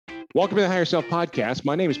Welcome to the Higher Self Podcast.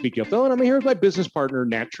 My name is Pete Gilfill, and I'm here with my business partner,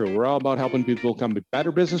 Nat. We're all about helping people become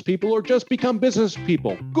better business people or just become business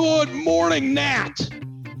people. Good morning, Nat.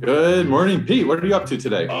 Good morning, Pete. What are you up to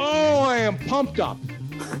today? Oh, I am pumped up.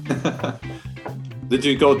 Did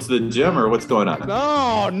you go to the gym or what's going on?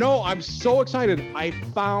 No, I'm so excited. I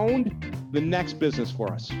found the next business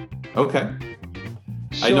for us. Okay.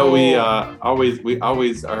 So, I know we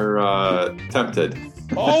always are tempted.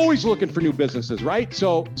 Always looking for new businesses, right?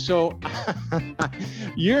 So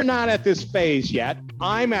you're not at this phase yet.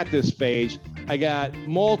 I'm at this phase. I got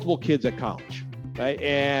multiple kids at college, right?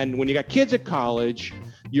 And when you got kids at college,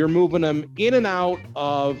 you're moving them in and out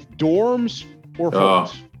of dorms or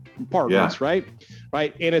homes, apartments, right?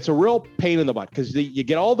 Right. And it's a real pain in the butt because you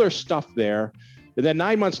get all their stuff there. And then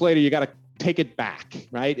 9 months later, you got to take it back,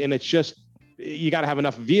 right? And it's just, you got to have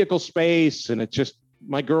enough vehicle space. And it's just,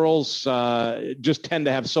 my girls just tend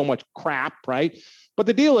to have so much crap, right? But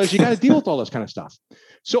the deal is you got to deal with all this kind of stuff.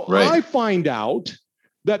 So I find out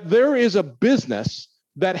that there is a business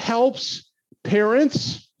that helps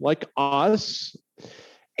parents like us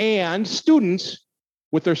and students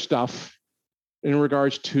with their stuff in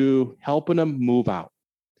regards to helping them move out.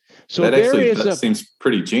 So that seems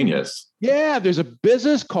pretty genius. Yeah, there's a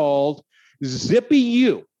business called Zippy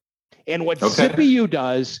U. And what Zippy U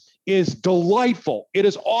does is delightful. It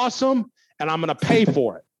is awesome, and I'm going to pay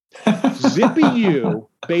for it. Zippy U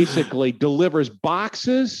basically delivers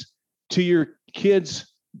boxes to your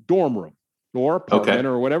kid's dorm room or apartment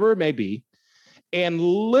or whatever it may be. And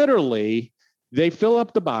literally, they fill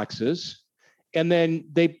up the boxes, and then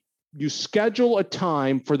you schedule a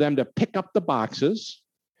time for them to pick up the boxes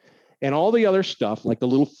and all the other stuff, like the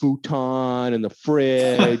little futon and the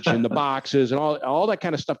fridge and the boxes and all that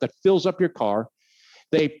kind of stuff that fills up your car.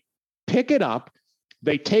 They pick it up,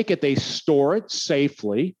 they take it, they store it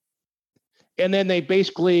safely. And then they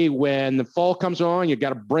basically, when the fall comes on, you got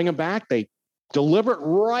to bring them back. They deliver it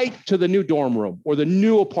right to the new dorm room or the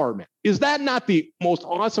new apartment. Is that not the most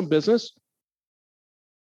awesome business?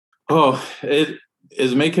 Oh, it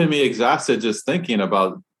is making me exhausted just thinking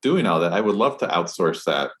about doing all that. I would love to outsource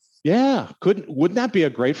that. Yeah. Wouldn't that be a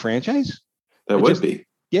great franchise? That would be.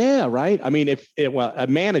 Yeah, right. I mean,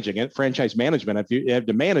 managing it, franchise management, if you have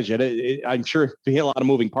to manage it, I'm sure if you hit a lot of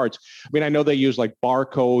moving parts. I mean, I know they use like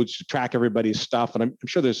barcodes to track everybody's stuff, and I'm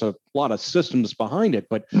sure there's a lot of systems behind it,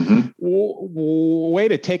 but way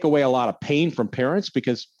to take away a lot of pain from parents,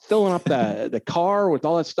 because filling up the car with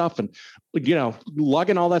all that stuff and,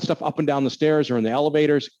 lugging all that stuff up and down the stairs or in the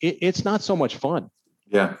elevators, it's not so much fun.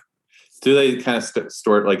 Yeah. Do they kind of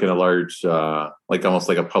store it like in a large, like almost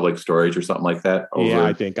like a public storage or something like that? Yeah,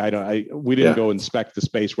 I think we didn't go inspect the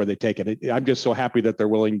space where they take it. I'm just so happy that they're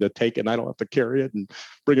willing to take it and I don't have to carry it and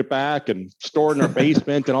bring it back and store it in our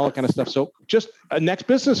basement and all that kind of stuff. So just a next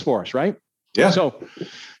business for us, right? Yeah.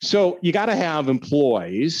 So you got to have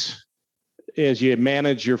employees as you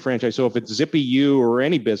manage your franchise. So if it's Zippy U or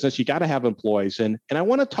any business, you got to have employees. And I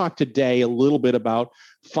want to talk today a little bit about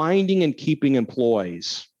finding and keeping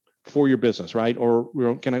employees for your business, right? Or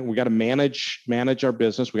we got to manage our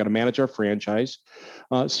business. We got to manage our franchise.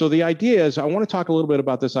 So the idea is, I want to talk a little bit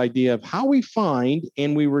about this idea of how we find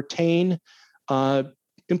and we retain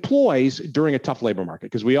employees during a tough labor market,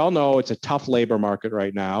 because we all know it's a tough labor market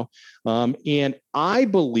right now. And I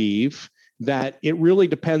believe that it really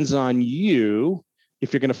depends on you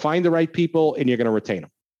if you're going to find the right people and you're going to retain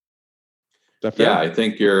them. Is that fair? Yeah, I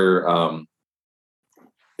think you're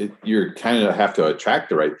kind of have to attract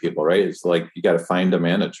the right people, right? It's like you got to find them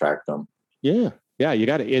and attract them. Yeah, you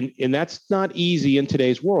got to, and that's not easy in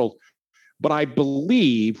today's world. But I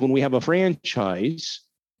believe when we have a franchise,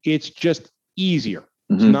 it's just easier.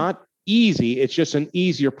 It's not easy. It's just an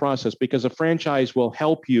easier process because a franchise will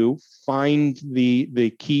help you find the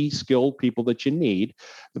key skilled people that you need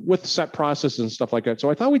with set processes and stuff like that. So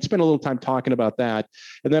I thought we'd spend a little time talking about that,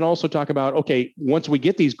 and then also talk about, okay, once we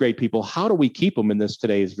get these great people, how do we keep them in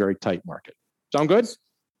today's very tight market? Sound good?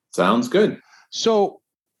 Sounds good. So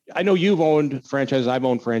I know you've owned franchises, I've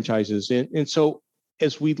owned franchises. And so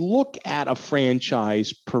as we look at a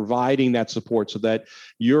franchise providing that support so that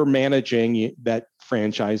you're managing that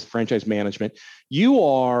franchise management, you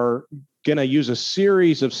are going to use a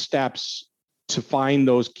series of steps to find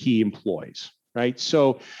those key employees, right?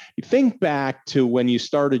 So you think back to when you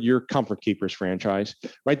started your Comfort Keepers franchise,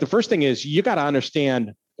 right? The first thing is you got to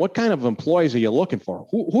understand what kind of employees are you looking for?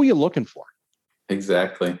 Who are you looking for?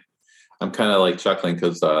 Exactly. I'm kind of like chuckling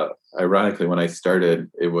because ironically, when I started,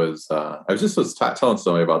 it was, I was telling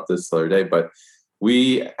somebody about this the other day, but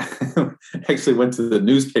we actually went to the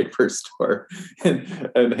newspaper store and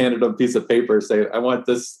handed them a piece of paper saying, I want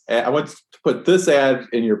to put this ad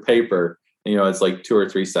in your paper. And, it's like 2 or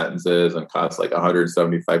 3 sentences and costs like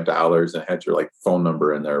 $175 and had your like phone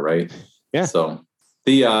number in there. Right. Yeah. So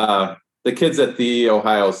the kids at the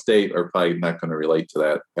Ohio State are probably not going to relate to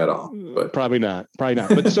that at all. But Probably not.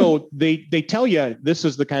 But so they tell you this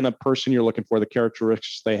is the kind of person you're looking for, the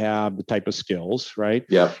characteristics they have, the type of skills, right?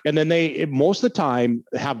 Yeah. And then they most of the time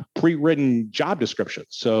have pre-written job descriptions.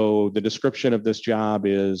 So the description of this job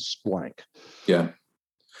is blank. Yeah.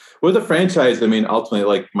 With a franchise, I mean, ultimately,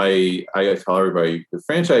 like I tell everybody, the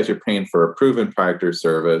franchise, you're paying for a proven product or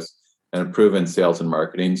service and a proven sales and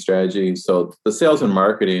marketing strategy. So the sales and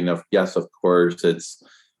marketing of course, it's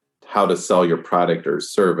how to sell your product or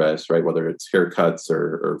service, right? Whether it's haircuts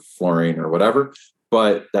or flooring or whatever.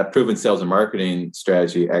 But that proven sales and marketing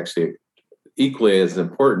strategy actually equally as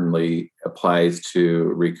importantly applies to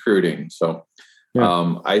recruiting. So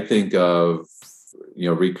I think of,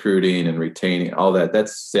 recruiting and retaining, all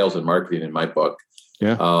that's sales and marketing in my book.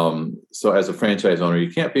 Yeah. So as a franchise owner,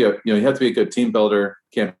 you can't be you have to be a good team builder.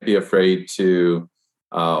 Can't be afraid to,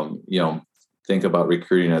 think about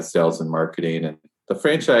recruiting as sales and marketing. And the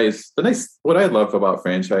franchise, what I love about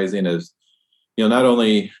franchising is, not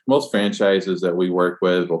only most franchises that we work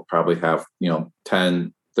with will probably have,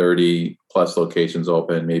 10, 30 plus locations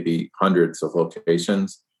open, maybe hundreds of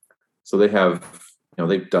locations. So they have,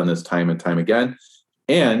 they've done this time and time again.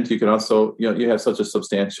 And you can also, you have such a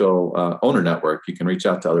substantial owner network. You can reach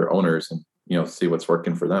out to other owners and, see what's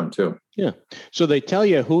working for them too. Yeah. So they tell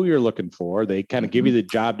you who you're looking for. They kind of give you the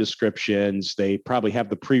job descriptions. They probably have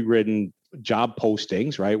the pre-written job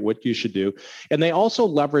postings, right? What you should do. And they also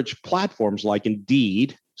leverage platforms like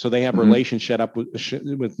Indeed. So they have a relationship up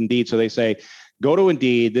with Indeed. So they say, go to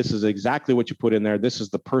Indeed. This is exactly what you put in there. This is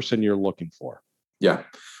the person you're looking for. Yeah.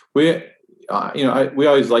 We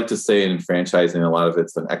always like to say in franchising, a lot of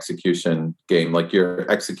it's an execution game. Like you're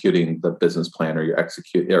executing the business plan or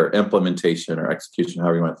or implementation or execution,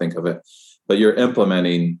 however you want to think of it. But you're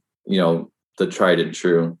implementing, the tried and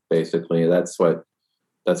true, basically. That's what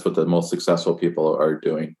the most successful people are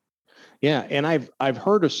doing. Yeah. And I've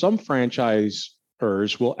heard of some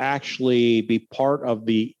franchisors will actually be part of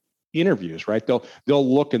the interviews, right? They'll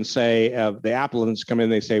look and say, the applicants come in,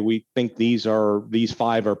 they say, we think these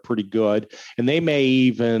 5 are pretty good. And they may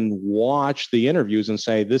even watch the interviews and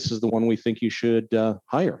say, this is the one we think you should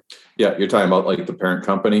hire. Yeah. You're talking about like the parent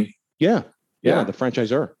company. Yeah. The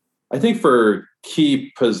franchisor. I think for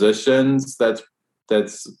key positions, that's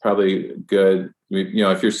probably good.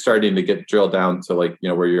 If you're starting to get drilled down to like,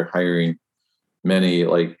 where you're hiring many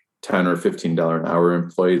like $10 or $15 an hour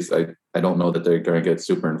employees, I don't know that they're going to get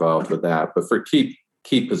super involved with that. But for key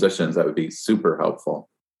positions, that would be super helpful.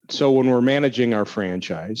 So when we're managing our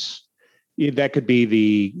franchise, that could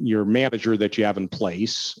be your manager that you have in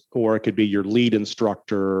place, or it could be your lead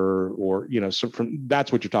instructor, or,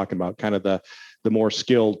 that's what you're talking about, kind of the more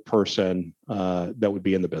skilled person that would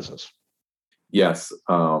be in the business. Yes.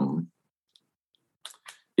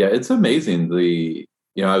 It's amazing.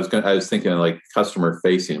 I was thinking like customer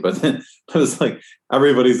facing, but then I was like,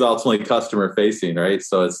 everybody's ultimately customer facing, right?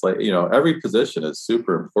 So it's like, every position is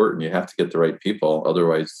super important. You have to get the right people.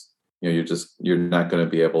 Otherwise, you're not going to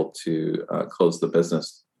be able to close the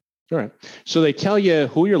business. All right. So they tell you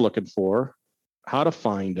who you're looking for, how to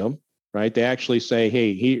find them, right? They actually say,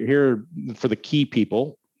 hey, here for the key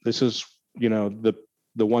people, this is,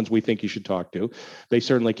 the ones we think you should talk to. They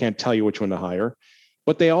certainly can't tell you which one to hire.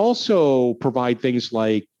 But they also provide things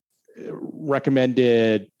like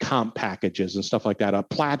recommended comp packages and stuff like that, a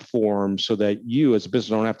platform so that you as a business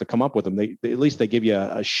don't have to come up with them. At least they give you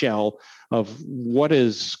a shell of what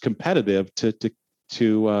is competitive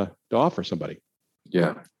to offer somebody.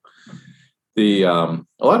 Yeah. A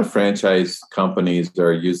lot of franchise companies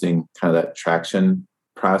are using kind of that traction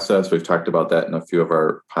process. We've talked about that in a few of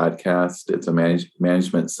our podcasts. It's a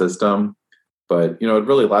management system, but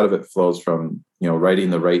really a lot of it flows from writing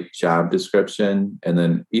the right job description, and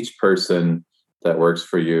then each person that works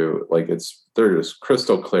for you, like they're just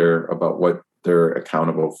crystal clear about what they're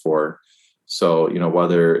accountable for. So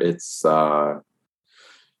whether it's doing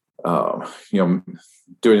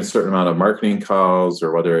a certain amount of marketing calls,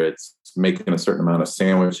 or whether it's making a certain amount of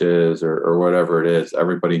sandwiches or whatever it is,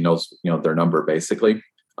 everybody knows their number basically.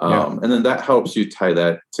 And then that helps you tie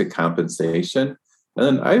that to compensation. And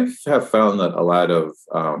then I have found that a lot of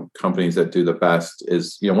companies that do the best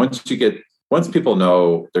is, once people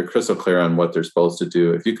know they're crystal clear on what they're supposed to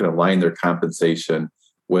do, if you can align their compensation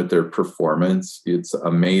with their performance, it's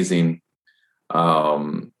amazing.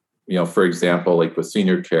 For example, like with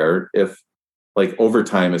senior care, if like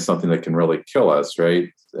overtime is something that can really kill us, right?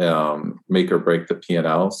 Make or break the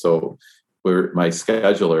P&L. So my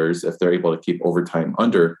schedulers, if they're able to keep overtime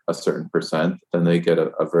under a certain percent, then they get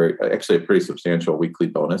a pretty substantial weekly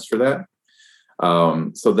bonus for that.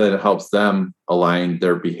 So then it helps them align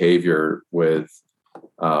their behavior with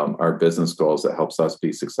our business goals. That helps us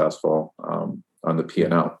be successful on the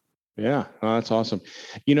P&L. Yeah, that's awesome.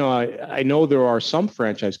 I know there are some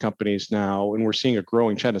franchise companies now, and we're seeing a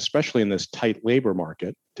growing trend, especially in this tight labor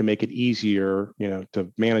market, to make it easier,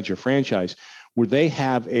 to manage your franchise, where they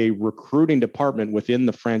have a recruiting department within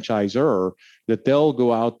the franchisor that they'll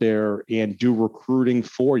go out there and do recruiting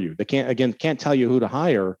for you. They can't tell you who to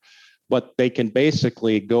hire, but they can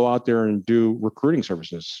basically go out there and do recruiting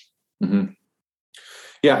services. Mm-hmm.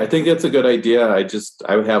 Yeah, I think that's a good idea.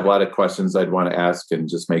 I would have a lot of questions I'd want to ask and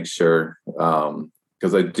just make sure,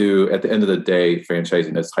 because I do, at the end of the day,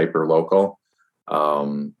 franchising is hyper local.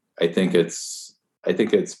 I think it's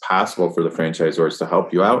possible for the franchisors to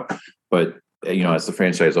help you out, but as the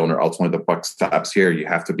franchise owner, ultimately the buck stops here. You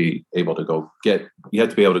have to be able to go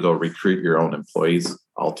recruit your own employees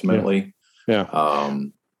ultimately. Yeah.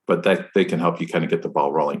 But that they can help you kind of get the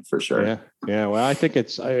ball rolling for sure. Yeah. Well, I think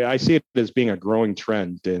I see it as being a growing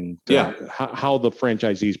trend, and how the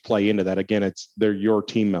franchisees play into that. Again, they're your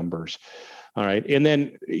team members. All right. And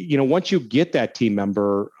then, once you get that team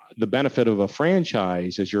member, the benefit of a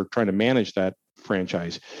franchise as you're trying to manage that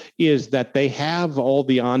franchise is that they have all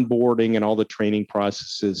the onboarding and all the training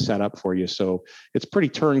processes set up for you. So it's pretty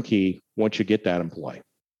turnkey once you get that employee.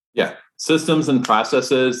 Yeah. Systems and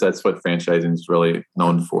processes, that's what franchising is really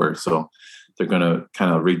known for. So they're going to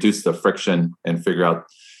kind of reduce the friction and figure out,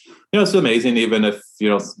 it's amazing. Even if,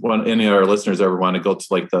 any of our listeners ever want to go to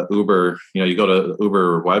like the Uber, you go to the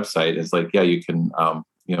Uber website, it's like, yeah, you can,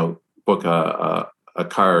 book a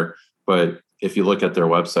car, but if you look at their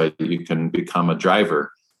website, you can become a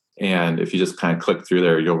driver. And if you just kind of click through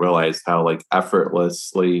there, you'll realize how like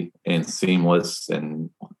effortlessly and seamless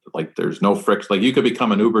and like there's no friction. Like you could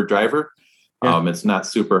become an Uber driver. Yeah. It's not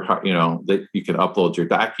super hard, that you can upload your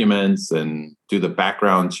documents and do the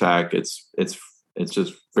background check. It's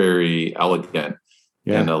just very elegant.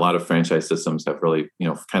 Yeah. And a lot of franchise systems have really,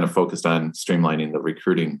 kind of focused on streamlining the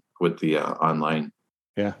recruiting with the online.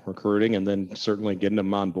 Yeah, recruiting and then certainly getting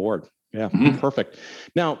them on board. Yeah, mm-hmm. Perfect.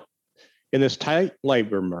 Now, in this tight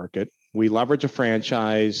labor market, we leverage a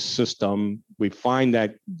franchise system. We find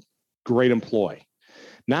that great employee.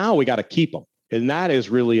 Now we got to keep them. And that is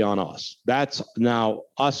really on us. That's now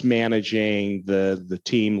us managing the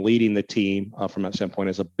team, leading the team from that standpoint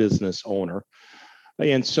as a business owner.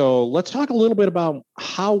 And so let's talk a little bit about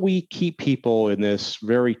how we keep people in this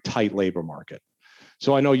very tight labor market.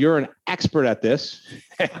 So I know you're an expert at this.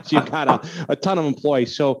 You've got a ton of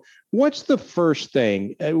employees. So what's the first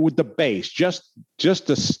thing with the base, just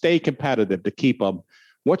to stay competitive, to keep them?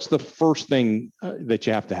 What's the first thing that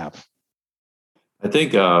you have to have? I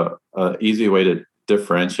think an easy way to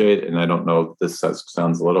differentiate, and I don't know, this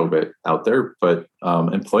sounds a little bit out there, but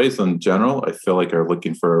employees in general, I feel like are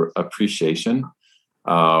looking for appreciation.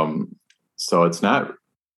 So it's not,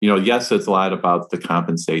 yes, it's a lot about the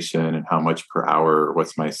compensation and how much per hour,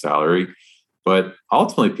 what's my salary, but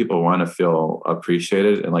ultimately people want to feel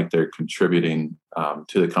appreciated and like they're contributing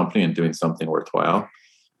to the company and doing something worthwhile.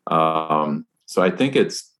 So I think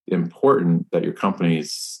it's important that your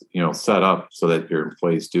company's, set up so that your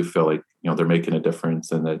employees do feel like, they're making a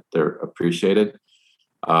difference and that they're appreciated.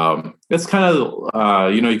 It's kind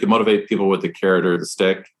of, you can motivate people with the carrot or the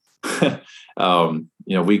stick.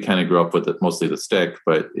 We kind of grew up with mostly the stick,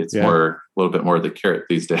 but it's a little bit more of the carrot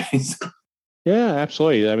these days. Yeah,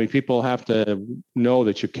 absolutely. I mean, people have to know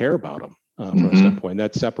that you care about them from a standpoint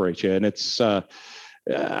that separates you. And it's,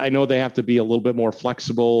 I know they have to be a little bit more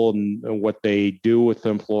flexible in what they do with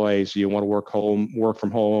employees. You want to work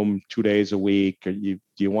from home 2 days a week, or do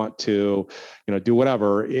you want to, do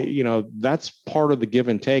whatever, that's part of the give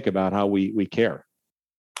and take about how we care.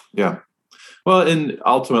 Yeah. Well, and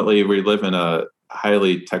ultimately we live in a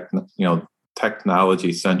highly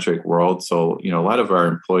technology centric world. So, a lot of our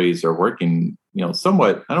employees are working,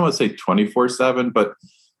 somewhat, I don't want to say 24/7, but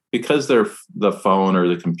because they're the phone or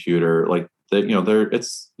the computer, like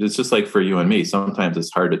it's just like for you and me, sometimes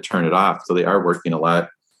it's hard to turn it off. So they are working a lot,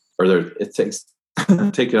 or it takes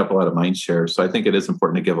taking up a lot of mind share. So I think it is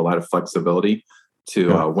important to give a lot of flexibility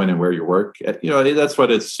to when and where you work. That's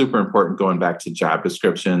what it's super important, going back to job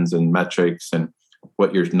descriptions and metrics and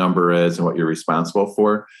what your number is and what you're responsible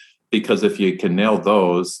for. Because if you can nail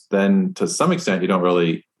those, then to some extent, you don't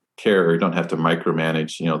really care, or you don't have to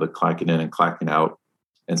micromanage, the clocking in and clocking out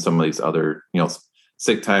and some of these other,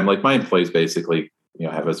 sick time. Like my employees basically,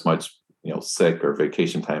 have as much sick or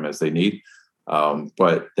vacation time as they need.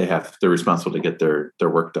 But they're responsible to get their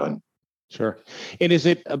work done. Sure. And is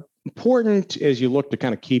it important as you look to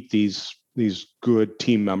kind of keep these good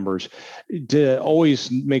team members to always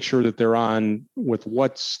make sure that they're on with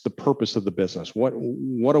what's the purpose of the business? What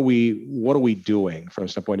are we doing from a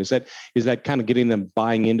standpoint? Is that kind of getting them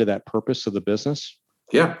buying into that purpose of the business?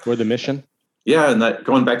 Yeah. Or the mission? Yeah. And that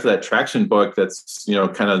going back to that traction book, that's,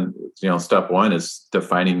 kind of, step one is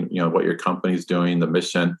defining, what your company's doing, the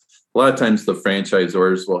mission. A lot of times the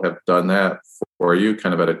franchisors will have done that for you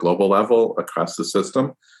kind of at a global level across the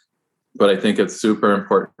system. But I think it's super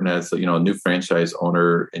important as a new franchise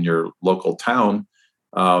owner in your local town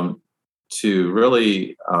to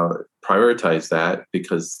really prioritize that,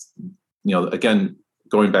 because again,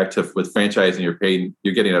 going back to with franchising,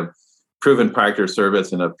 you're getting a proven product or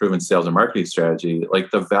service and a proven sales and marketing strategy.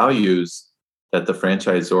 Like the values that the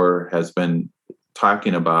franchisor has been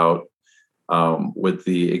talking about with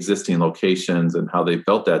the existing locations and how they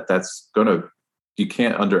built that, you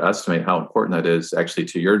can't underestimate how important that is actually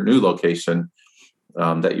to your new location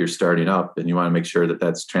that you're starting up. And you want to make sure that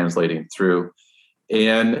that's translating through.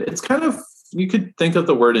 And it's kind of, you could think of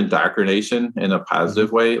the word indoctrination in a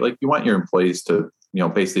positive way. Like you want your employees to,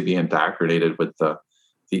 basically be indoctrinated with the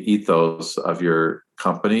ethos of your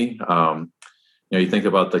company. You think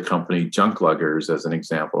about the company Junk Luggers as an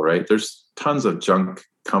example, right? There's tons of junk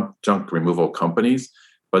removal companies,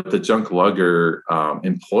 but the junk lugger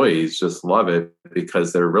employees just love it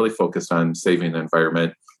because they're really focused on saving the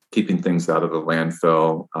environment, keeping things out of the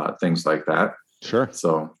landfill, things like that. Sure.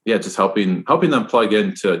 So yeah, just helping them plug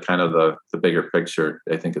into kind of the bigger picture,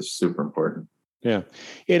 I think is super important. Yeah.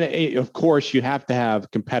 And of course, you have to have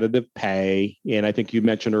competitive pay. And I think you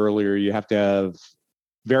mentioned earlier, you have to have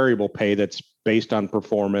variable pay that's based on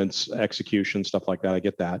performance, execution, stuff like that. I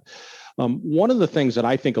get that. One of the things that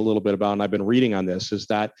I think a little bit about, and I've been reading on this, is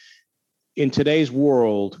that in today's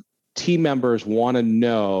world, team members want to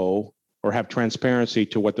know or have transparency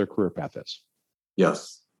to what their career path is.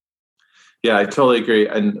 Yes. Yeah, I totally agree.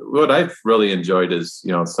 And what I've really enjoyed is,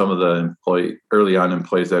 some of the early on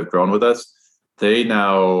employees that have grown with us, they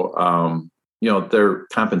now, their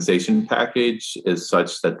compensation package is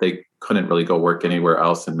such that they couldn't really go work anywhere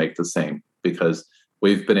else and make the same, because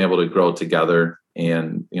we've been able to grow together,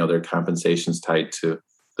 and their compensation's tied to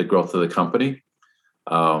the growth of the company.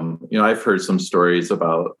 I've heard some stories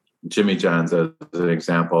about Jimmy John's as an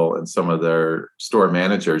example, and some of their store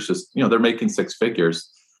managers just they're making six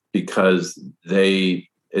figures because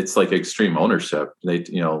it's like extreme ownership. They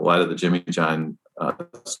a lot of the Jimmy John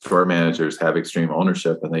store managers have extreme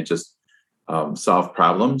ownership, and they just solve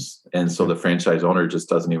problems, and so the franchise owner just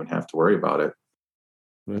doesn't even have to worry about it.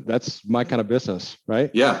 That's my kind of business,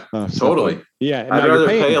 right? Yeah, totally. Yeah, I'd rather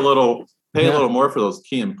pay a little more for those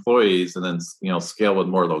key employees, and then scale with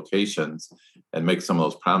more locations and make some of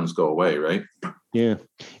those problems go away, right? Yeah,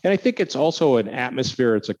 and I think it's also an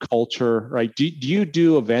atmosphere. It's a culture, right? Do you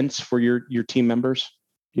do events for your team members?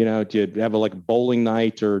 Do you have a bowling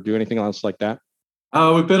night or do anything else like that?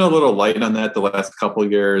 We've been a little light on that the last couple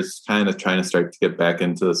of years, kind of trying to start to get back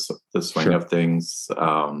into the swing of things.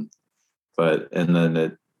 So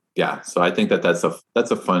I think that's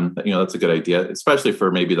a fun, that's a good idea, especially for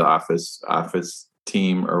maybe the office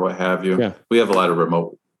team or what have you. Yeah. We have a lot of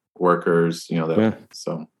remote workers,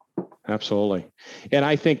 so. Absolutely. And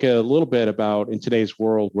I think a little bit about in today's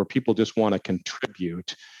world where people just want to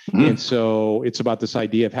contribute. Mm-hmm. And so it's about this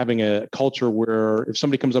idea of having a culture where if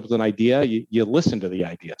somebody comes up with an idea, you listen to the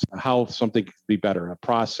ideas, how something could be better, a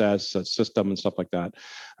process, a system, and stuff like that.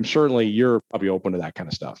 I'm certainly you're probably open to that kind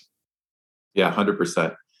of stuff. Yeah,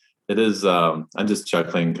 100%. It is. I'm just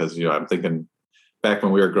chuckling because, I'm thinking back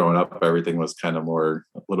when we were growing up, everything was kind of a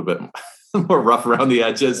little bit more rough around the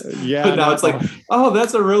edges. Yeah. But now it's like, oh,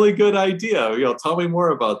 that's a really good idea. Tell me more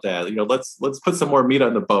about that. Let's put some more meat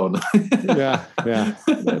on the bone. Yeah.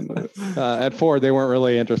 At Ford, they weren't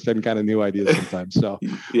really interested in kind of new ideas sometimes. So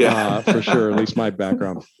yeah, for sure, at least my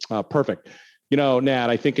background. Perfect. Nat,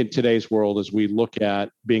 I think in today's world, as we look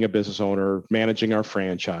at being a business owner, managing our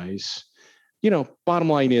franchise, bottom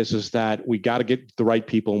line is that we got to get the right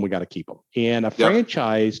people and we got to keep them. And a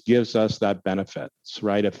franchise gives us that benefits,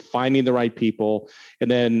 right? Of finding the right people.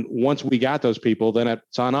 And then once we got those people, then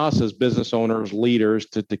it's on us as business owners, leaders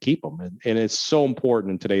to keep them. And it's so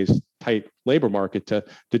important in today's tight labor market to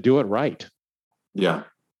do it right. Yeah.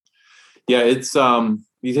 Yeah. It's,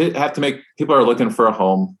 you have to make, people are looking for a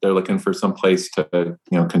home. They're looking for some place to,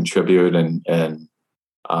 contribute and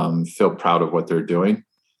feel proud of what they're doing.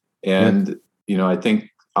 And, I think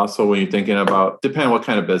also when you're thinking about, depending on what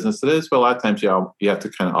kind of business it is, but a lot of times you have to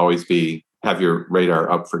kind of always be have your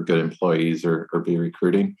radar up for good employees or be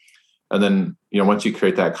recruiting. And then, once you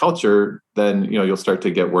create that culture, then, you'll start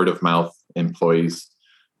to get word of mouth employees.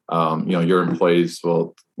 Your employees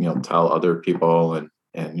will, tell other people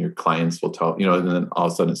and your clients will tell, and then all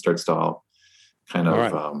of a sudden it starts to all kind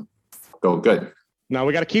of go good. Now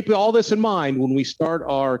we got to keep all this in mind when we start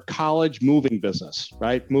our college moving business,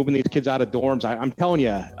 right? Moving these kids out of dorms. I'm telling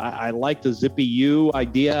you, I like the Zippy U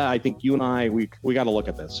idea. I think you and I, we got to look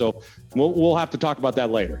at this. So we'll have to talk about that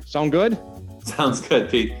later. Sound good? Sounds good,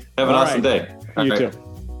 Pete. Have an awesome day. You too.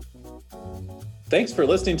 Thanks for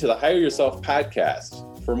listening to the Hire Yourself podcast.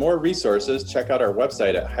 For more resources, check out our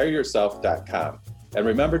website at hireyourself.com. And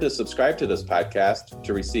remember to subscribe to this podcast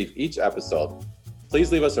to receive each episode. Please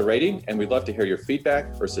leave us a rating, and we'd love to hear your feedback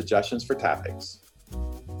or suggestions for topics.